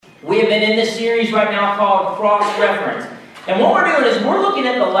We have been in this series right now called Cross Reference. And what we're doing is we're looking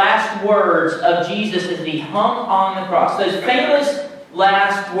at the last words of Jesus as he hung on the cross. Those famous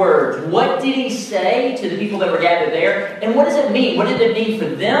last words. What did he say to the people that were gathered there? And what does it mean? What did it mean for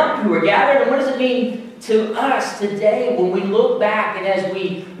them who were gathered? And what does it mean to us today when we look back and as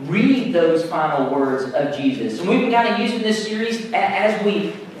we read those final words of Jesus? And we've been kind of using this series as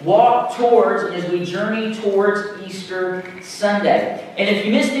we walk towards and as we journey towards Easter Sunday. And if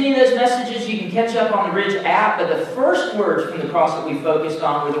you missed any of those messages, you can catch up on the Ridge app. But the first words from the cross that we focused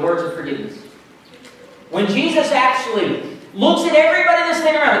on were the words of forgiveness. When Jesus actually looks at everybody that's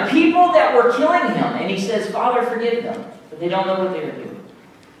standing around, the people that were killing him, and he says, Father, forgive them, but they don't know what they are doing.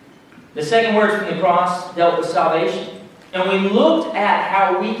 The second words from the cross dealt with salvation. And we looked at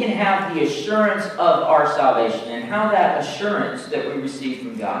how we can have the assurance of our salvation and how that assurance that we receive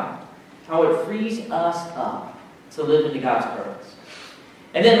from God, how it frees us up to live into God's purpose.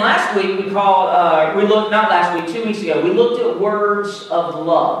 And then last week we looked 2 weeks ago, we looked at words of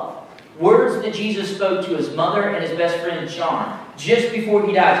love. Words that Jesus spoke to his mother and his best friend John just before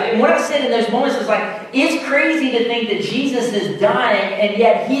he dies. And what I said in those moments is it's crazy to think that Jesus is dying and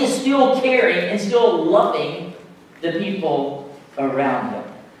yet he is still caring and still loving the people around him.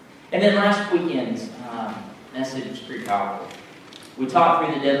 And then last weekend's message was pretty powerful. We talked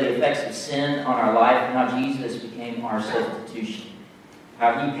through the deadly effects of sin on our life and how Jesus became our substitution.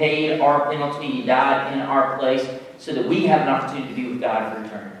 How he paid our penalty, he died in our place so that we have an opportunity to be with God for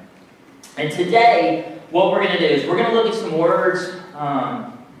eternity. And today, what we're going to do is we're going to look at some words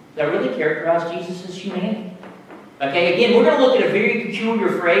that really characterize Jesus' humanity. Okay, again, we're going to look at a very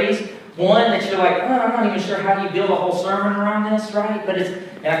peculiar phrase. One that you're like, I'm not even sure how you build a whole sermon around this, right?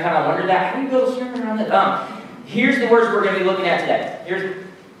 And I kind of wondered that. How do you build a sermon around this? Here's the words we're going to be looking at today.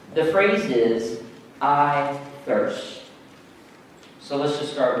 The phrase is, I thirst. So let's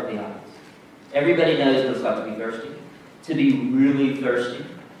just start with the obvious. Everybody knows what it's like to be thirsty. To be really thirsty.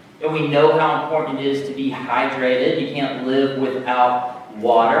 And we know how important it is to be hydrated. You can't live without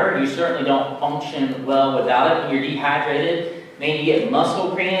water. You certainly don't function well without it. When you're dehydrated, you get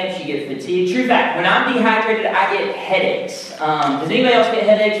muscle cramps, you get fatigue. True fact, when I'm dehydrated, I get headaches. Does anybody else get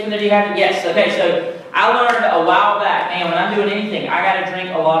headaches when they're dehydrated? Yes. Okay, so I learned a while back, when I'm doing anything, I got to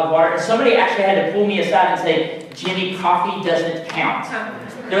drink a lot of water. And somebody actually had to pull me aside and say, Jimmy, coffee doesn't count.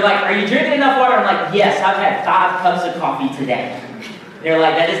 They're like, are you drinking enough water? I'm like, yes, I've had 5 cups of coffee today. They're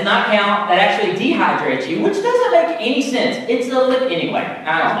like, that does not count. That actually dehydrates you, which doesn't make any sense. It's a liquid anyway.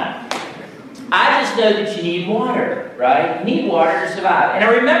 I don't know. I just know that you need water, right? You need water to survive. And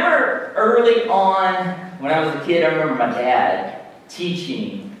I remember early on, when I was a kid, I remember my dad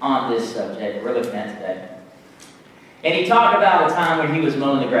teaching on this subject we're looking at today. And he talked about a time when he was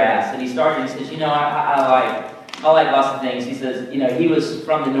mowing the grass. And he says, I like lots of things. He says, he was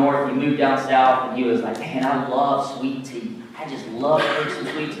from the north, he moved down south, and he was like, man, I love sweet tea. I just love some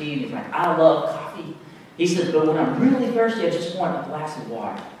sweet tea. And he's like, I love coffee. He says, but when I'm really thirsty, I just want a glass of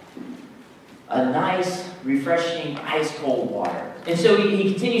water. A nice, refreshing, ice-cold water. And so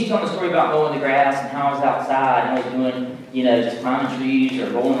he continues telling the story about mowing the grass and how I was outside and I was doing, just climbing trees or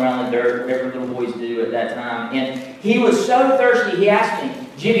rolling around the dirt, whatever little boys do at that time. And he was so thirsty, he asked me,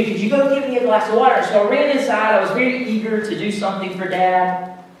 Jimmy, could you go get me a glass of water? So I ran inside. I was very eager to do something for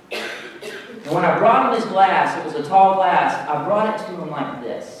Dad. And when I brought him his glass, it was a tall glass, I brought it to him like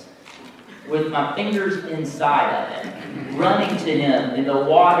this, with my fingers inside of it, running to him, and the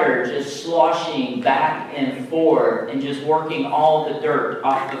water just sloshing back and forth and just working all the dirt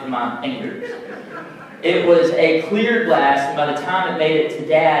off of my fingers. It was a clear glass, and by the time it made it to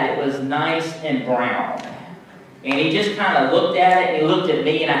Dad, it was nice and brown. And he just kind of looked at it, and he looked at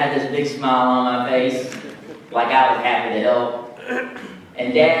me, and I had this big smile on my face, like I was happy to help.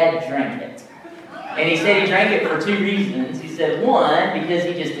 And Dad drank it. And he said he drank it for 2 reasons. He said, 1, because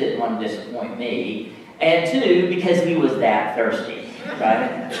he just didn't want to disappoint me. And 2, because he was that thirsty.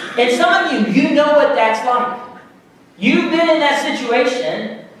 Right? And some of you know what that's like. You've been in that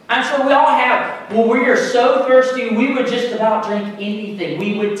situation. I'm sure we all have. Well, we are so thirsty, we would just about drink anything.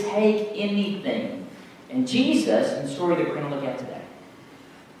 We would take anything. And Jesus, in the story that we're going to look at today,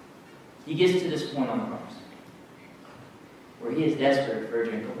 he gets to this point on the cross where he is desperate for a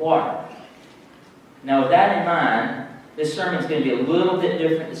drink of water. Now, with that in mind, this sermon is going to be a little bit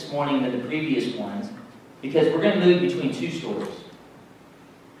different this morning than the previous ones because we're going to move between 2 stories.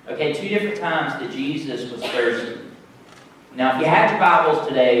 Okay, 2 different times that Jesus was thirsty. Now, if you had your Bibles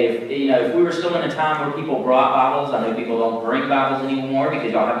today, if we were still in a time where people brought Bibles, I know people don't bring Bibles anymore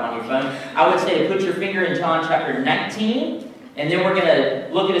because y'all have them on your phone, I would say to put your finger in John chapter 19 And then we're going to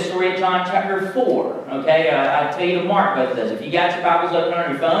look at a story at John chapter 4. Okay, I tell you to mark both of those. If you got your Bibles open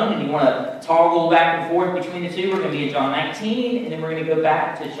on your phone and you want to toggle back and forth between the two, we're going to be at John 19, and then we're going to go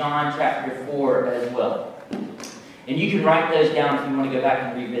back to John chapter 4 as well. And you can write those down if you want to go back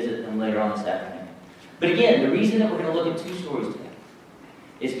and revisit them later on this afternoon. But again, the reason that we're going to look at two stories today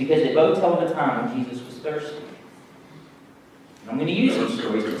is because they both tell of a time when Jesus was thirsty. And I'm going to use these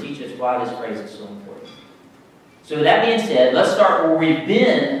stories to teach us why this phrase is so important. So with that being said, let's start where we've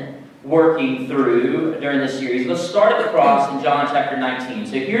been working through during this series. Let's start at the cross in John chapter 19.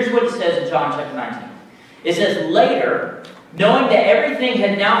 So here's what it says in John chapter 19. It says, "Later, knowing that everything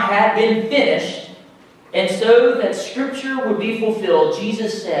had been finished, and so that Scripture would be fulfilled,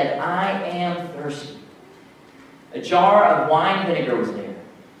 Jesus said, 'I am thirsty.' A jar of wine vinegar was there.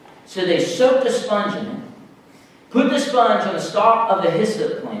 So they soaked a sponge in it, put the sponge on the stalk of the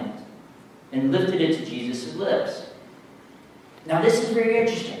hyssop plant, and lifted it to Jesus' lips." Now this is very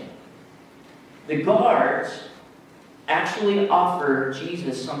interesting. The guards actually offered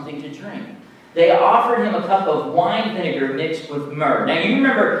Jesus something to drink. They offered him a cup of wine vinegar mixed with myrrh. Now you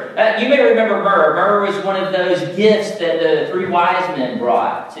may remember myrrh. Myrrh was one of those gifts that the three wise men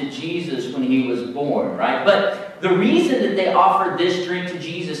brought to Jesus when he was born, right? But the reason that they offered this drink to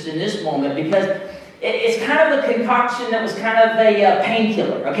Jesus in this moment, because it's kind of a concoction that was kind of a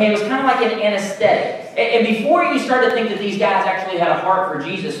painkiller, okay? It was kind of like an anesthetic. And before you start to think that these guys actually had a heart for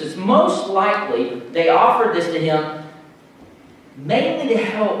Jesus, it's most likely they offered this to him mainly to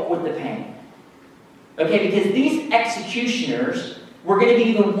help with the pain. Okay, because these executioners were going to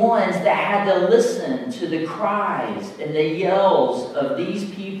be the ones that had to listen to the cries and the yells of these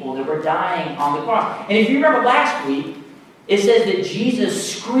people that were dying on the cross. And if you remember last week, it says that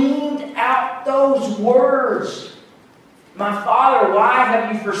Jesus screamed out those words. "My Father, why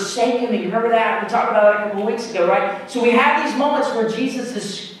have you forsaken me?" Remember that? We talked about that a couple of weeks ago, right? So we have these moments where Jesus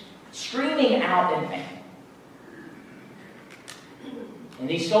is screaming out in pain. And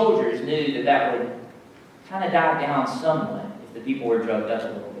these soldiers knew that that would kind of die down somewhat if the people were drugged up a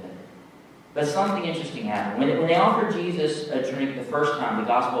little bit. But something interesting happened. When they offered Jesus a drink the first time, the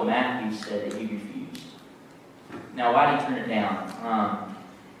Gospel of Matthew said that he refused. Now, why did he turn it down?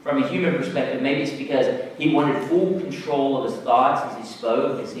 From a human perspective, maybe it's because he wanted full control of his thoughts as he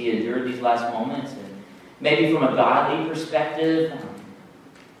spoke, as he endured these last moments. And maybe from a godly perspective,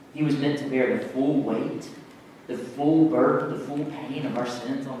 he was meant to bear the full weight, the full burden, the full pain of our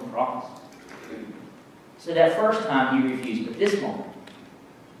sins on the cross. So that first time he refused, but this moment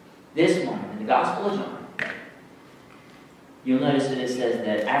in the Gospel of John, you'll notice that it says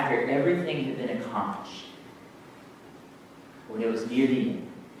that after everything had been accomplished, when it was near the end,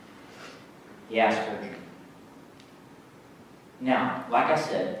 he asked for a drink. Now, like I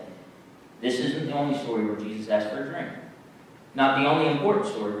said, this isn't the only story where Jesus asked for a drink. Not the only important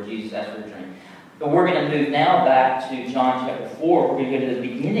story where Jesus asked for a drink. But we're going to move now back to John chapter 4. We're going to go to the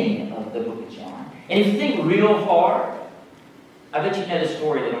beginning of the book of John. And if you think real hard, I bet you know the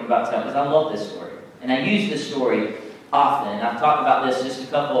story that I'm about to tell, because I love this story. And I use this story often. I've talked about this just a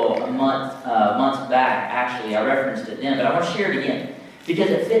couple of months back, actually. I referenced it then, but I want to share it again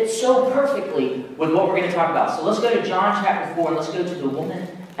because it fits so perfectly with what we're going to talk about. So let's go to John chapter 4, and let's go to the woman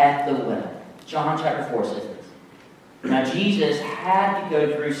at the well. John chapter 4 says this. Now Jesus had to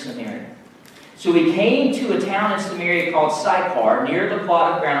go through Samaria. So he came to a town in Samaria called Sychar, near the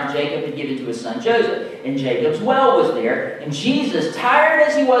plot of ground Jacob had given to his son Joseph. And Jacob's well was there. And Jesus, tired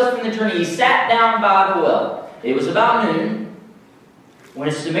as he was from the journey, he sat down by the well. It was about noon. When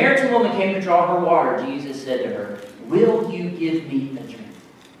a Samaritan woman came to draw her water, Jesus said to her, "Will you give me a drink?"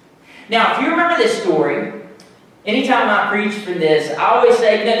 Now, if you remember this story, anytime I preach from this, I always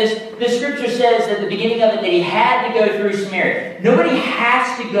say, the scripture says at the beginning of it that he had to go through Samaria. Nobody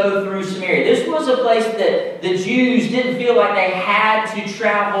has to go through Samaria. This was a place that the Jews didn't feel like they had to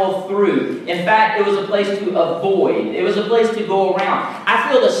travel through. In fact, it was a place to avoid. It was a place to go around.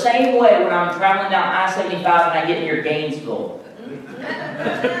 I feel the same way when I'm traveling down I-75 and I get near Gainesville.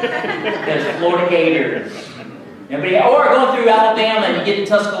 Because Florida Gators. Or going through Alabama and you get to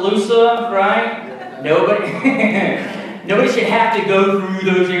Tuscaloosa, right? Nobody should have to go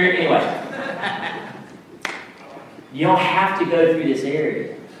through those areas. Anyway, you don't have to go through this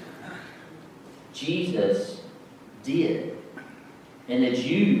area. Jesus did. And the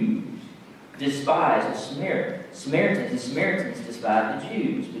Jews despised the Samaritans. The Samaritans despised the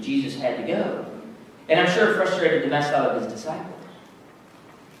Jews. But Jesus had to go. And I'm sure it frustrated the mess out of his disciples.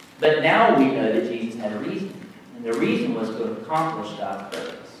 But now we know that Jesus had a reason. And the reason was to accomplish God's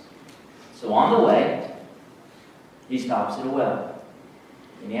purpose. So on the way, he stops at a well.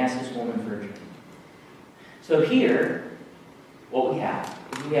 And he asks this woman for a drink. So here, what we have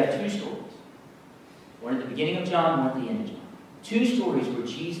is we have two stories. One at the beginning of John, one at the end of John. Two stories where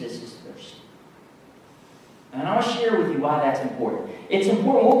Jesus is thirsty. And I want to share with you why that's important. It's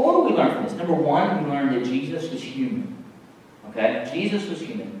important. What do we learn from this? Number one, we learned that Jesus was human. Okay? Jesus was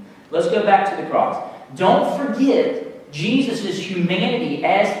human. Let's go back to the cross. Don't forget Jesus' humanity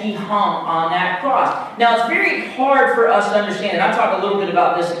as he hung on that cross. Now, it's very hard for us to understand, and I talked a little bit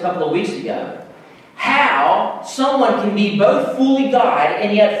about this a couple of weeks ago, how someone can be both fully God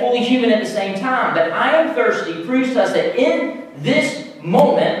and yet fully human at the same time. But I am thirsty proves to us that in this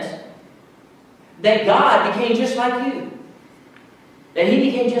moment, that God became just like you. That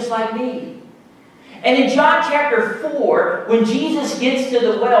he became just like me. And in John chapter 4, when Jesus gets to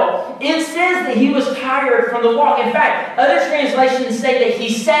the well, it says that he was tired from the walk. In fact, other translations say that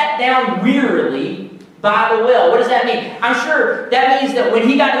he sat down wearily by the well. What does that mean? I'm sure that means that when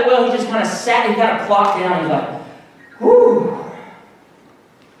he got to the well, he just kind of sat, he kind of plopped down. He's like, whew.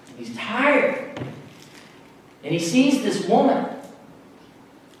 He's tired. And he sees this woman.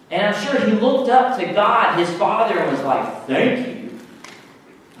 And I'm sure he looked up to God, his Father, and was like, thank you.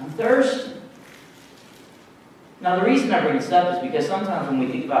 I'm thirsty. Now, the reason I bring this up is because sometimes when we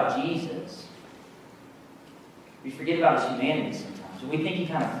think about Jesus, we forget about his humanity sometimes. We think he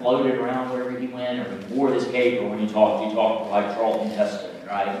kind of floated around wherever he went, or he wore this cape, or when he talked like Charlton Heston,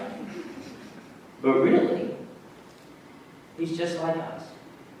 right? But really, he's just like us.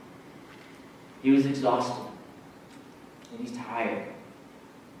 He was exhausted. And he's tired.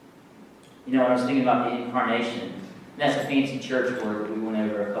 You know, when I was thinking about the incarnation, that's a fancy church word that we went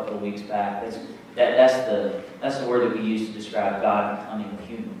over a couple of weeks back. That's the word that we use to describe God becoming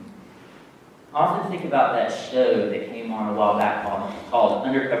human. I often think about that show that came on a while back called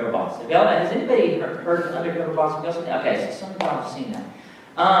Undercover Boss. Has anybody heard of Undercover Boss? Okay, so some of y'all have seen that.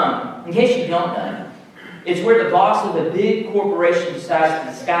 In case you don't know, it's where the boss of a big corporation decides to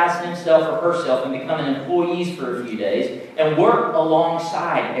disguise himself or herself and become an employee for a few days and work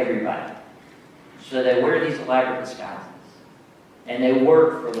alongside everybody. So they wear these elaborate disguises. And they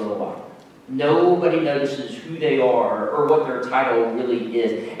work for a little while. Nobody notices who they are or what their title really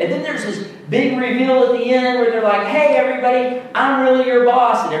is. And then there's this big reveal at the end where they're like, hey, everybody, I'm really your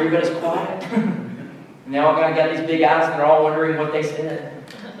boss. And everybody's quiet. And they all got these big eyes and they're all wondering what they said.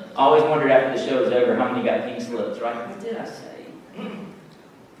 I always wondered after the show was over how many got pink slips, right? What did I say?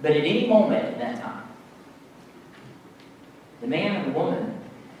 But at any moment in that time, the man or the woman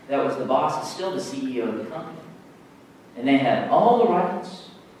that was the boss is still the CEO of the company. And they have all the rights,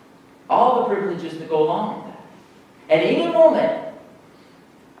 all the privileges that go along with that. At any moment,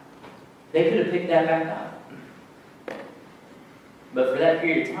 they could have picked that back up. But for that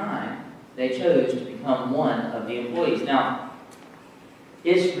period of time, they chose to become one of the employees. Now,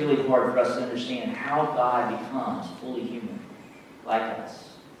 it's really hard for us to understand how God becomes fully human, like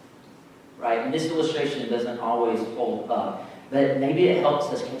us. Right? And this illustration doesn't always hold up. But maybe it helps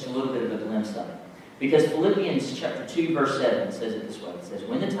us catch a little bit of a glimpse of it. Because Philippians chapter 2, verse 7 says it this way. It says,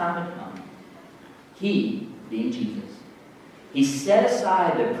 when the time had come, he, being Jesus, he set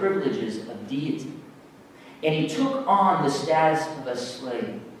aside the privileges of deity, and he took on the status of a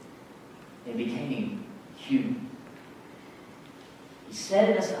slave and became human. He set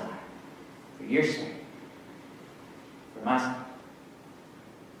it aside for your sake, for my sake.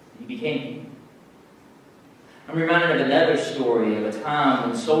 He became human. I'm reminded of another story of a time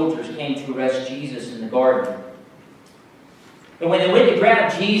when soldiers came to arrest Jesus in the garden. And when they went to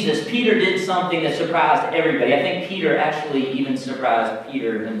grab Jesus, Peter did something that surprised everybody. I think Peter actually even surprised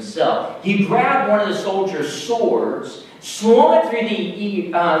Peter himself. He grabbed one of the soldiers' swords, swung it through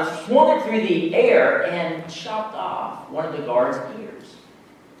the air, and chopped off one of the guard's ears.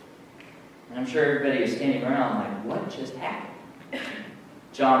 And I'm sure everybody was standing around like, what just happened?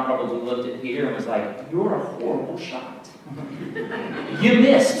 John probably looked at Peter and was like, you're a horrible shot. You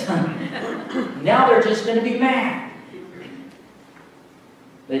missed. Now they're just going to be mad.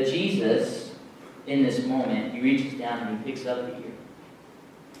 But Jesus, in this moment, he reaches down and he picks up the ear.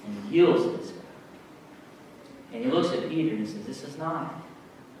 And he heals this guy. And he looks at Peter and he says, this is not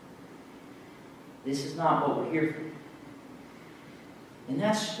what we're here for. And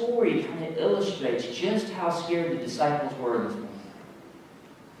that story kind of illustrates just how scared the disciples were in this moment.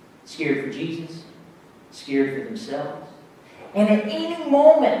 Scared for Jesus, scared for themselves. And at any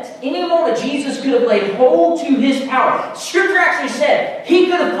moment, Jesus could have laid hold to his power. Scripture actually said he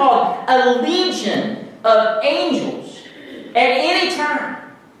could have called a legion of angels at any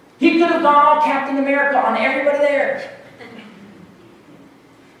time. He could have gone all Captain America on everybody there.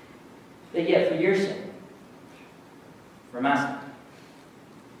 But yet, for your sake, for my sake,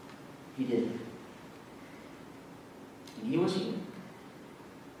 he did. And he was human.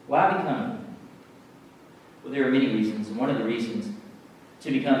 Why become human? Well, there are many reasons, and one of the reasons to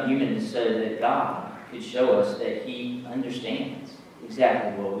become human is so that God could show us that He understands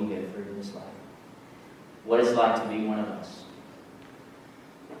exactly what we go through in this life, what it's like to be one of us.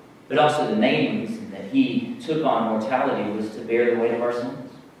 But also the main reason that He took on mortality was to bear the weight of our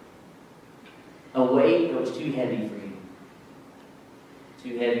sins. A weight that was too heavy for you.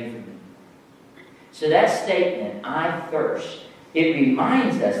 Too heavy for me. So that statement, I thirst, it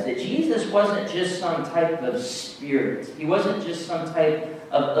reminds us that Jesus wasn't just some type of spirit. He wasn't just some type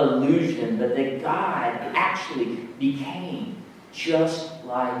of illusion, but that God actually became just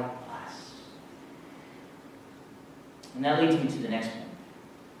like us. And that leads me to the next point.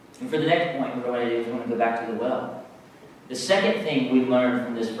 And for the next point, what I want to do is I want to go back to the well. The second thing we learn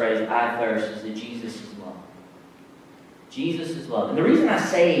from this phrase, I thirst, is that Jesus is love. Jesus is love. And the reason I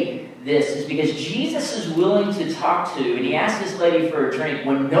say this is because Jesus is willing to talk to, and He asked this lady for a drink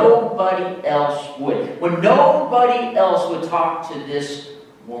when nobody else would. When nobody else would talk to this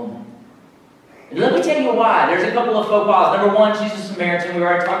woman. And let me tell you why. There's a couple of faux pas. Number one, she's a Samaritan. We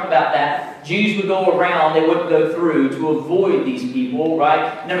already talked about that. Jews would go around. They wouldn't go through to avoid these people,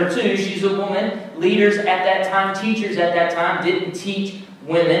 right? Number two, she's a woman. Leaders at that time, teachers at that time, didn't teach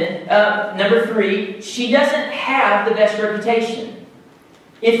women. Number three, she doesn't have the best reputation.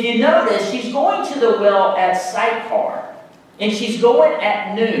 If you notice, she's going to the well at Sychar. And she's going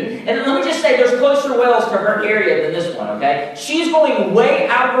at noon. And let me just say, there's closer wells to her area than this one, okay? She's going way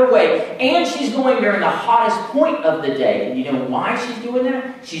out of her way. And she's going during the hottest point of the day. And you know why she's doing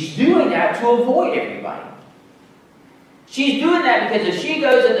that? She's doing that to avoid everybody. She's doing that because if she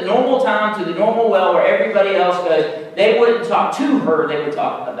goes at the normal time to the normal well where everybody else goes, they wouldn't talk to her, they would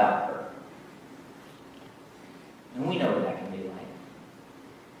talk about her. And we know what that can be like.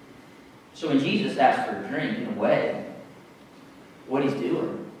 So when Jesus asked for a drink, in a way, what He's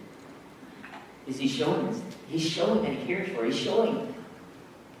doing is He's showing that He cares for her. He's showing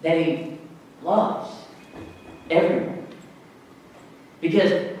that He loves everyone.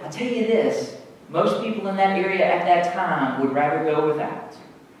 Because I'll tell you this, most people in that area at that time would rather go without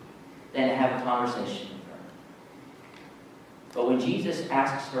than to have a conversation with her. But when Jesus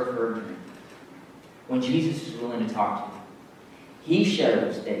asks her for a drink, when Jesus is willing to talk to her, He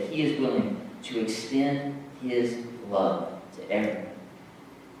shows that He is willing to extend His love to everyone.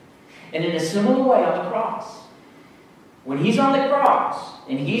 And in a similar way on the cross, when He's on the cross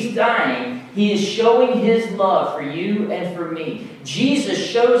and He's dying, He is showing His love for you and for me. Jesus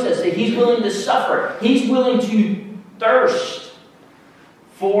shows us that He's willing to suffer. He's willing to thirst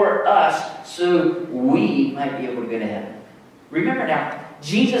for us so we might be able to go to heaven. Remember now,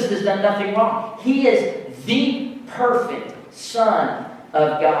 Jesus has done nothing wrong. He is the perfect Son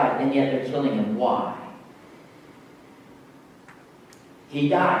of God, and yet they're killing Him. Why? He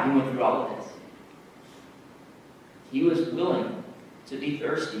died. He went through all of this. He was willing to be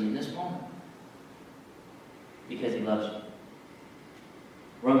thirsty in this moment because He loves you.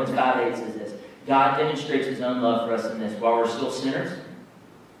 Romans 5:8 says this: God demonstrates His own love for us in this. While we're still sinners,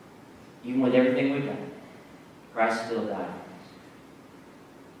 even with everything we've done, Christ still died for us.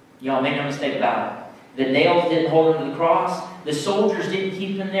 Y'all, make no mistake about it. The nails didn't hold Him to the cross. The soldiers didn't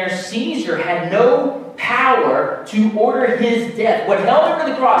keep Him there. Caesar had no power to order His death. What held Him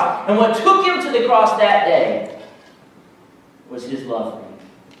to the cross and what took Him to the cross that day was His love for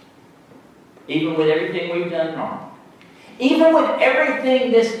you. Even with everything we've done wrong. Even with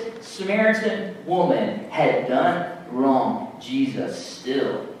everything this Samaritan woman had done wrong, Jesus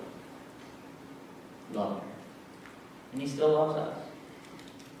still loved her. And He still loves us.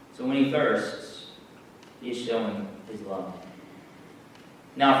 So when He thirsts, He is showing His love.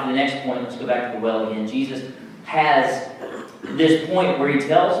 Now for the next point, let's go back to the well again. Jesus has this point where He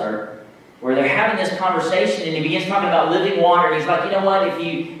tells her, where they're having this conversation, and He begins talking about living water. And He's like, you know what, if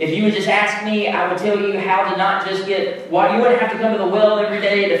you would just ask me, I would tell you how to not just get water. You wouldn't have to come to the well every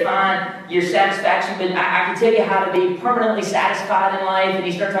day to find your satisfaction, but I can tell you how to be permanently satisfied in life. And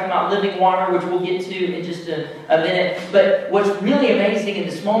He starts talking about living water, which we'll get to in just a minute. But what's really amazing in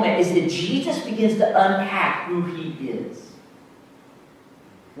this moment is that Jesus begins to unpack who He is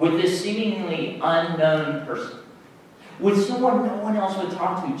with this seemingly unknown person. With someone no one else would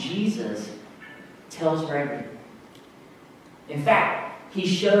talk to, Jesus tells her everything. In fact, He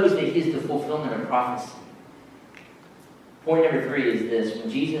shows that He is the fulfillment of prophecy. Point number 3 is this: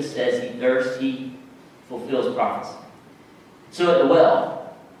 when Jesus says He thirsts, He fulfills prophecy. So at the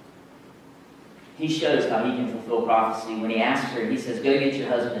well, He shows how He can fulfill prophecy. When He asks her, He says, go get your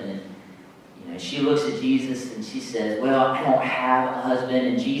husband. And she looks at Jesus and she says, well, I don't have a husband.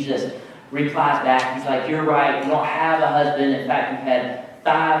 And Jesus replies back, He's like, you're right, you don't have a husband. In fact, you've had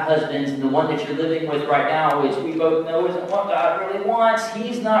 5 husbands, and the one that you're living with right now, which we both know isn't what God really wants,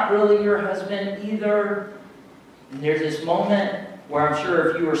 he's not really your husband either. And there's this moment where I'm sure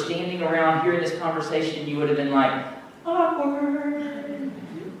if you were standing around hearing this conversation, you would have been like, awkward.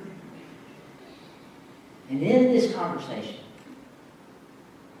 And in this conversation,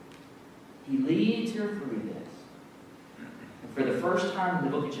 he leads her through this. And for the first time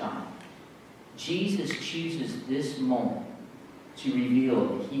in the book of John, Jesus chooses this moment to reveal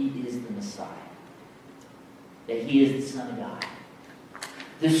that he is the Messiah, that he is the Son of God.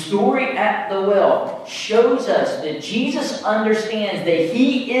 The story at the well shows us that Jesus understands that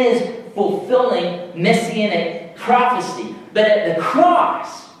he is fulfilling messianic prophecy. But at the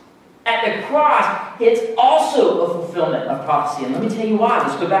cross, it's also a fulfillment of prophecy. And let me tell you why.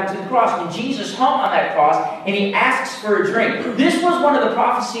 Let's go back to the cross. When Jesus hung on that cross and he asks for a drink, this was one of the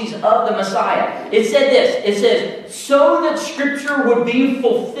prophecies of the Messiah. It said this. It says, so that Scripture would be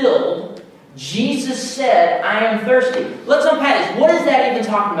fulfilled, Jesus said, I am thirsty. Let's unpack this. What is that even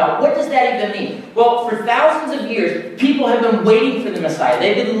talking about? What does that even mean? Well, for thousands of years, people have been waiting for the Messiah.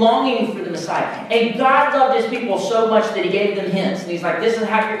 They've been longing for the Messiah. And God loved his people so much that he gave them hints. And he's like, this is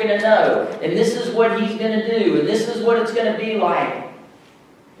how you're going to know. And this is what he's going to do. And this is what it's going to be like.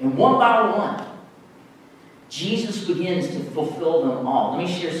 And one by one, Jesus begins to fulfill them all. Let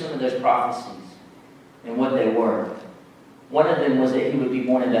me share some of those prophecies and what they were. One of them was that he would be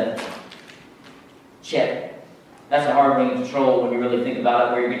born in Bethlehem. Check. That's a hard one to control when you really think about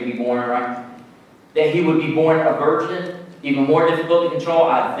it, where you're going to be born, right? That he would be born a virgin, even more difficult to control.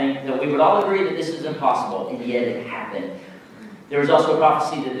 I think that we would all agree that this is impossible, and yet it happened. There was also a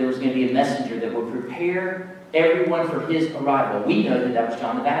prophecy that there was going to be a messenger that would prepare everyone for his arrival. We know that that was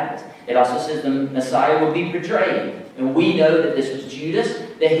John the Baptist. It also says the Messiah would be betrayed. And we know that this was Judas,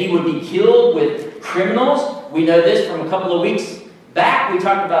 that he would be killed with criminals. We know this from a couple of weeks back. We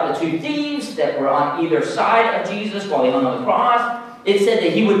talked about the 2 thieves that were on either side of Jesus while he hung on the cross. It said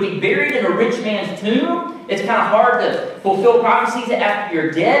that he would be buried in a rich man's tomb. It's kind of hard to fulfill prophecies after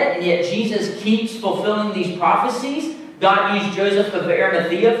you're dead, and yet Jesus keeps fulfilling these prophecies. God used Joseph of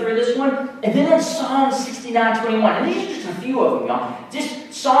Arimathea for this one. And then in Psalm 69:21, and these are just a few of them, y'all.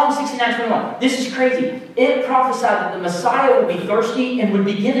 Just Psalm 69:21. This is crazy. It prophesied that the Messiah would be thirsty and would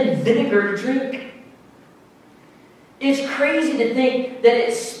be given vinegar to drink. It's crazy to think that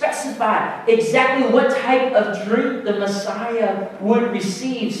it specified exactly what type of drink the Messiah would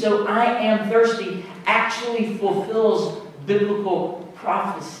receive. So I am thirsty actually fulfills biblical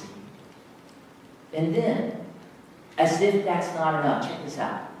prophecy. And then, as if that's not enough, check this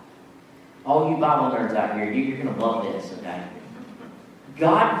out. All you Bible nerds out here, you're going to love this, okay?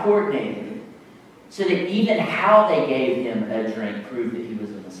 God coordinated it so that even how they gave him a drink proved that he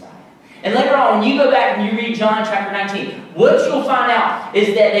was the Messiah. And later on, when you go back and you read John chapter 19, what you'll find out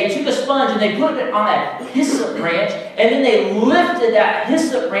is that they took a sponge and they put it on that hyssop branch, and then they lifted that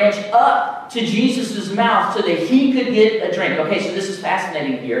hyssop branch up to Jesus' mouth so that he could get a drink. Okay, so this is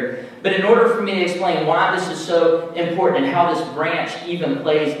fascinating here. But in order for me to explain why this is so important and how this branch even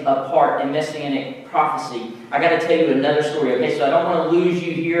plays a part in Messianic prophecy, I got to tell you another story. Okay, so I don't want to lose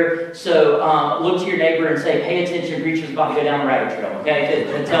you here. So look to your neighbor and say, pay attention, preacher's about to go down the rabbit trail. Okay,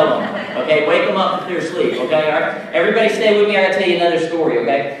 and tell them. Okay, wake them up if they're asleep. Okay, all right. Everybody stay with me. I got to tell you another story.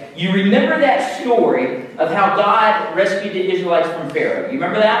 Okay, you remember that story of how God rescued the Israelites from Pharaoh? You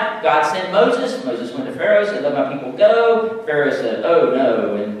remember that? God sent Moses. Moses went to Pharaoh, said, let my people go. Pharaoh said, oh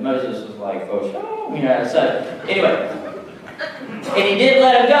no, and Moses was like, oh, sure. You know, so anyway. And he didn't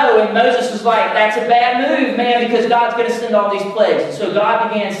let him go, and Moses was like, that's a bad move, man, because God's going to send all these plagues. And so God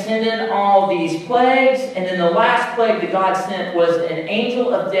began sending all these plagues, and then the last plague that God sent was an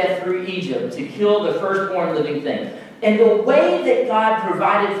angel of death through Egypt to kill the firstborn living thing. And the way that God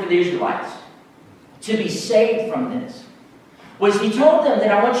provided for the Israelites to be saved from this was he told them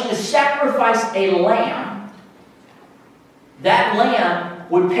that I want you to sacrifice a lamb. That lamb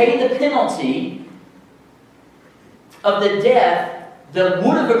would pay the penalty of the death that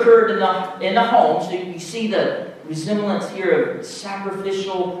would have occurred in the home. So you see the resemblance here of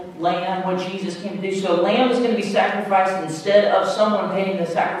sacrificial lamb, what Jesus came to do. So a lamb is going to be sacrificed instead of someone paying the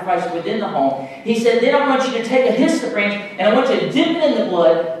sacrifice within the home. He said, then I want you to take a hyssop branch and I want you to dip it in the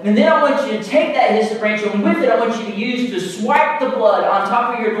blood. And then I want you to take that hyssop branch and with it I want you to use to swipe the blood on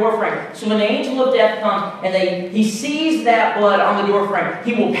top of your doorframe. So when the angel of death comes and he sees that blood on the doorframe,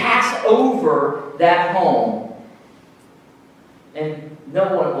 he will pass over that home. And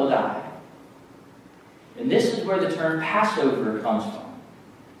no one will die. And this is where the term Passover comes from.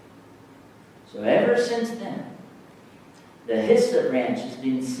 So ever since then, the hyssop branch has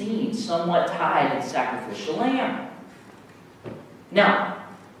been seen somewhat tied to the sacrificial lamb. Now,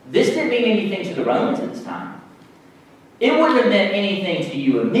 this didn't mean anything to the Romans at this time. It wouldn't have meant anything to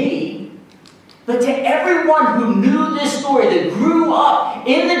you and me. But to everyone who knew this story, that grew up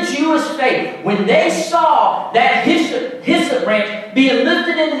in the Jewish faith, when they saw that hyssop branch being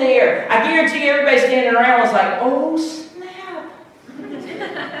lifted into the air, I guarantee everybody standing around was like, oh snap.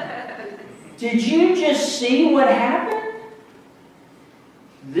 Did you just see what happened?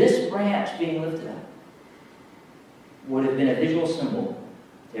 This branch being lifted up would have been a visual symbol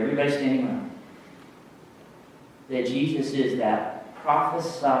to everybody standing around that Jesus is that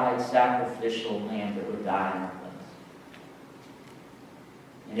prophesied sacrificial lamb that would die in our place.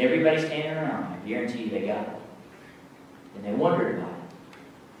 And everybody standing around, I guarantee you they got it. And they wondered about it.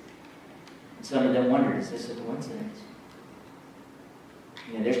 And some of them wondered, is this a coincidence?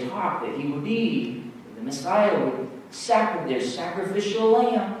 You know, there's talk that he would be, the Messiah would there's sacrificial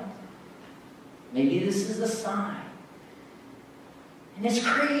lamb. Maybe this is a sign. And it's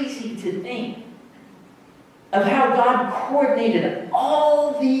crazy to think of how God coordinated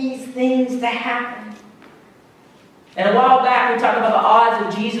all these things to happen. And a while back, we talked about the odds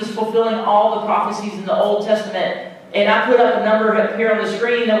of Jesus fulfilling all the prophecies in the Old Testament. And I put up a number up here on the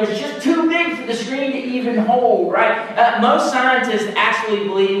screen that was just too big for the screen to even hold, right? Most scientists actually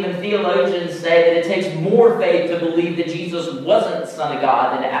believe, and theologians say, that it takes more faith to believe that Jesus wasn't the Son of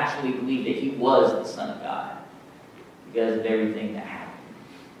God than to actually believe that he was the Son of God, because of everything that happened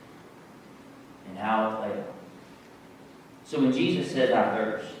and how it played out. So when Jesus says, I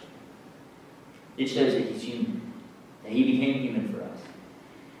thirst, it shows that he's human, that he became human for us.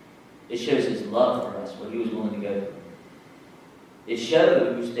 It shows his love for us, what he was willing to go through. It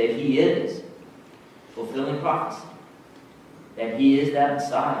shows that he is fulfilling prophecy, that he is that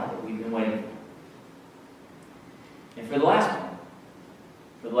Messiah that we've been waiting for. And for the last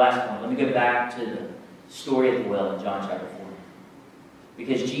one, let me go back to the story of the well in John chapter 4.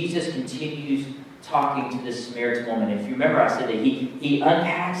 Because Jesus continues talking to this Samaritan woman. If you remember, I said that he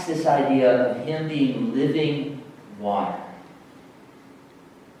unpacks this idea of him being living water.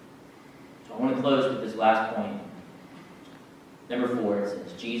 So I want to close with this last point. Number 4, it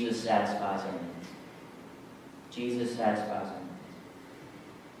says, Jesus satisfies our needs. Jesus satisfies our needs.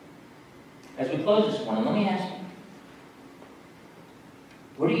 As we close this morning, let me ask you,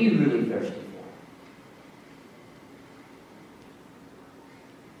 what are you really thirsty for?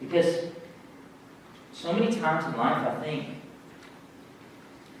 Because so many times in life I think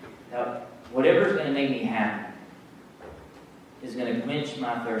that whatever is going to make me happy is going to quench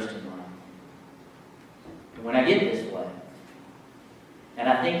my thirst in life. And when I get this way, and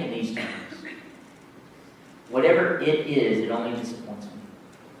I think in these times, whatever it is, it only disappoints me.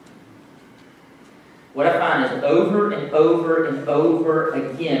 What I find is over and over and over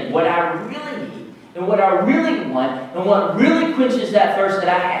again, what I really need and what I really want and what really quenches that thirst that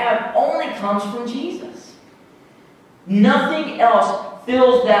I have only comes from Jesus. Nothing else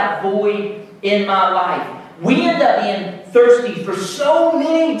fills that void in my life. We end up being thirsty for so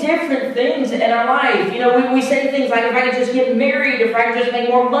many different things in our life. You know, we say things like, if I could just get married, if I could just make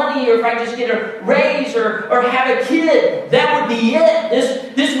more money, or if I could just get a raise, or have a kid, that would be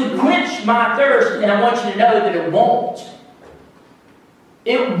it. This would quench my thirst, and I want you to know that it won't.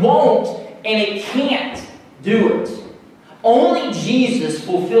 It won't, and it can't do it. Only Jesus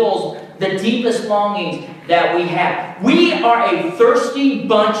fulfills the deepest longings that we have. We are a thirsty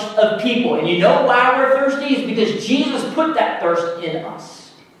bunch of people. And you know why we're thirsty? It's because Jesus put that thirst in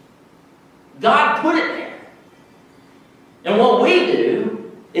us. God put it there. And what we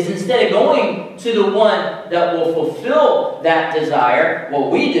do is, instead of going to the one that will fulfill that desire,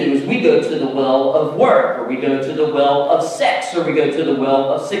 what we do is we go to the well of work, or we go to the well of sex, or we go to the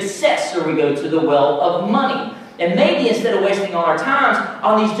well of success, or we go to the well of money. And maybe instead of wasting all our times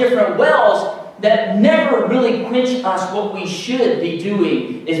on these different wells that never really quench us, what we should be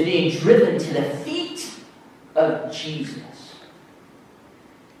doing is being driven to the feet of Jesus.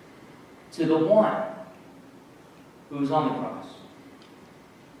 To the one who was on the cross.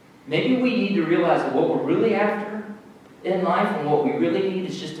 Maybe we need to realize that what we're really after in life and what we really need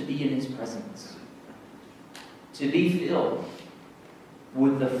is just to be in his presence. To be filled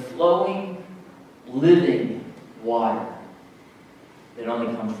with the flowing, living water that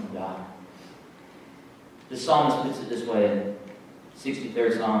only comes from God. The psalmist puts it this way in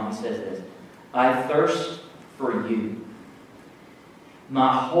 63rd Psalm. He says this, I thirst for you.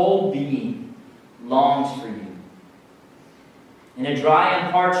 My whole being longs for you. In a dry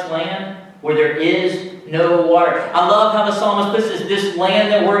and parched land where there is no water. I love how the psalmist puts this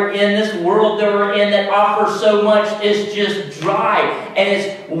land that we're in, this world that we're in that offers so much is just dry and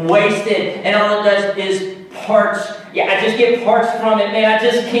it's wasted. And all it does is parched. Yeah, I just get parched from it, man. I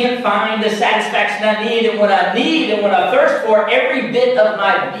just can't find the satisfaction I need and what I need and what I thirst for. Every bit of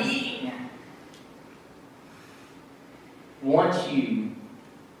my being wants you,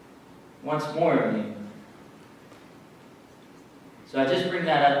 wants more of you. So I just bring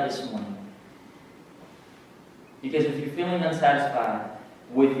that up this morning. Because if you're feeling unsatisfied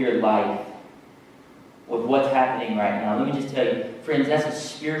with your life, with what's happening right now, let me just tell you, friends, that's a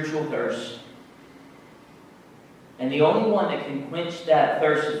spiritual thirst. And the only one that can quench that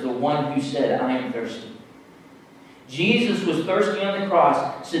thirst is the one who said, I am thirsty. Jesus was thirsty on the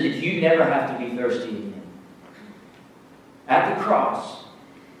cross so that you never have to be thirsty again. At the cross,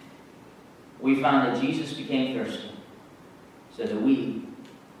 we find that Jesus became thirsty so that we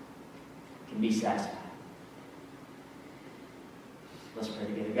can be satisfied. Let's pray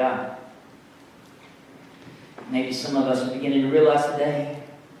together. God, maybe some of us are beginning to realize today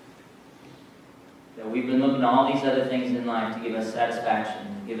that we've been looking at all these other things in life to give us satisfaction,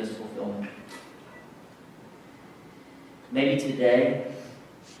 to give us fulfillment. Maybe today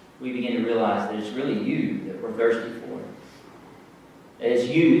we begin to realize that it's really you that we're thirsty for. It's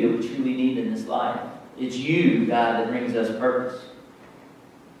you that we truly need in this life. It's you, God, that brings us purpose.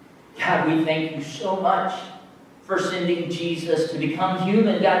 God, we thank you so much for sending Jesus to become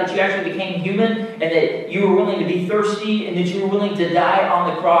human. God, that you actually became human and that you were willing to be thirsty and that you were willing to die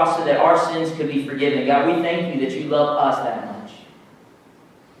on the cross so that our sins could be forgiven. God, we thank you that you love us that much.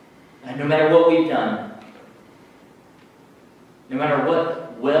 And no matter what we've done, no matter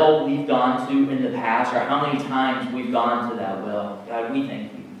what well we've gone to in the past or how many times we've gone to that well, God, we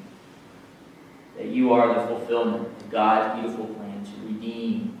thank you that you are the fulfillment of God's beautiful plan to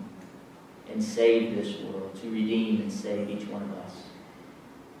redeem and save this world, to redeem and save each one of us.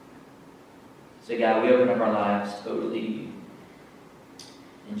 So God, we open up our lives totally to you.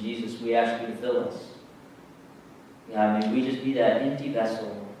 And Jesus, we ask you to fill us. God, may we just be that empty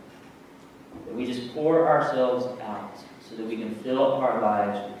vessel, that we just pour ourselves out so that we can fill our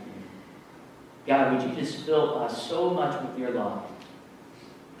lives with you. God, would you just fill us so much with your love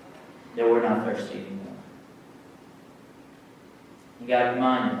that we're not thirsty anymore. And God,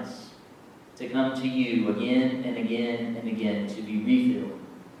 remind us to come to you again and again and again to be refilled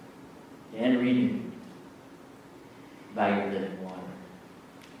and renewed by your living water.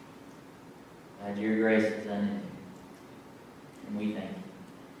 God, your grace is unending, and we thank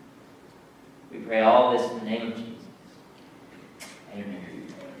you. We pray all this in the name of Jesus. Amen.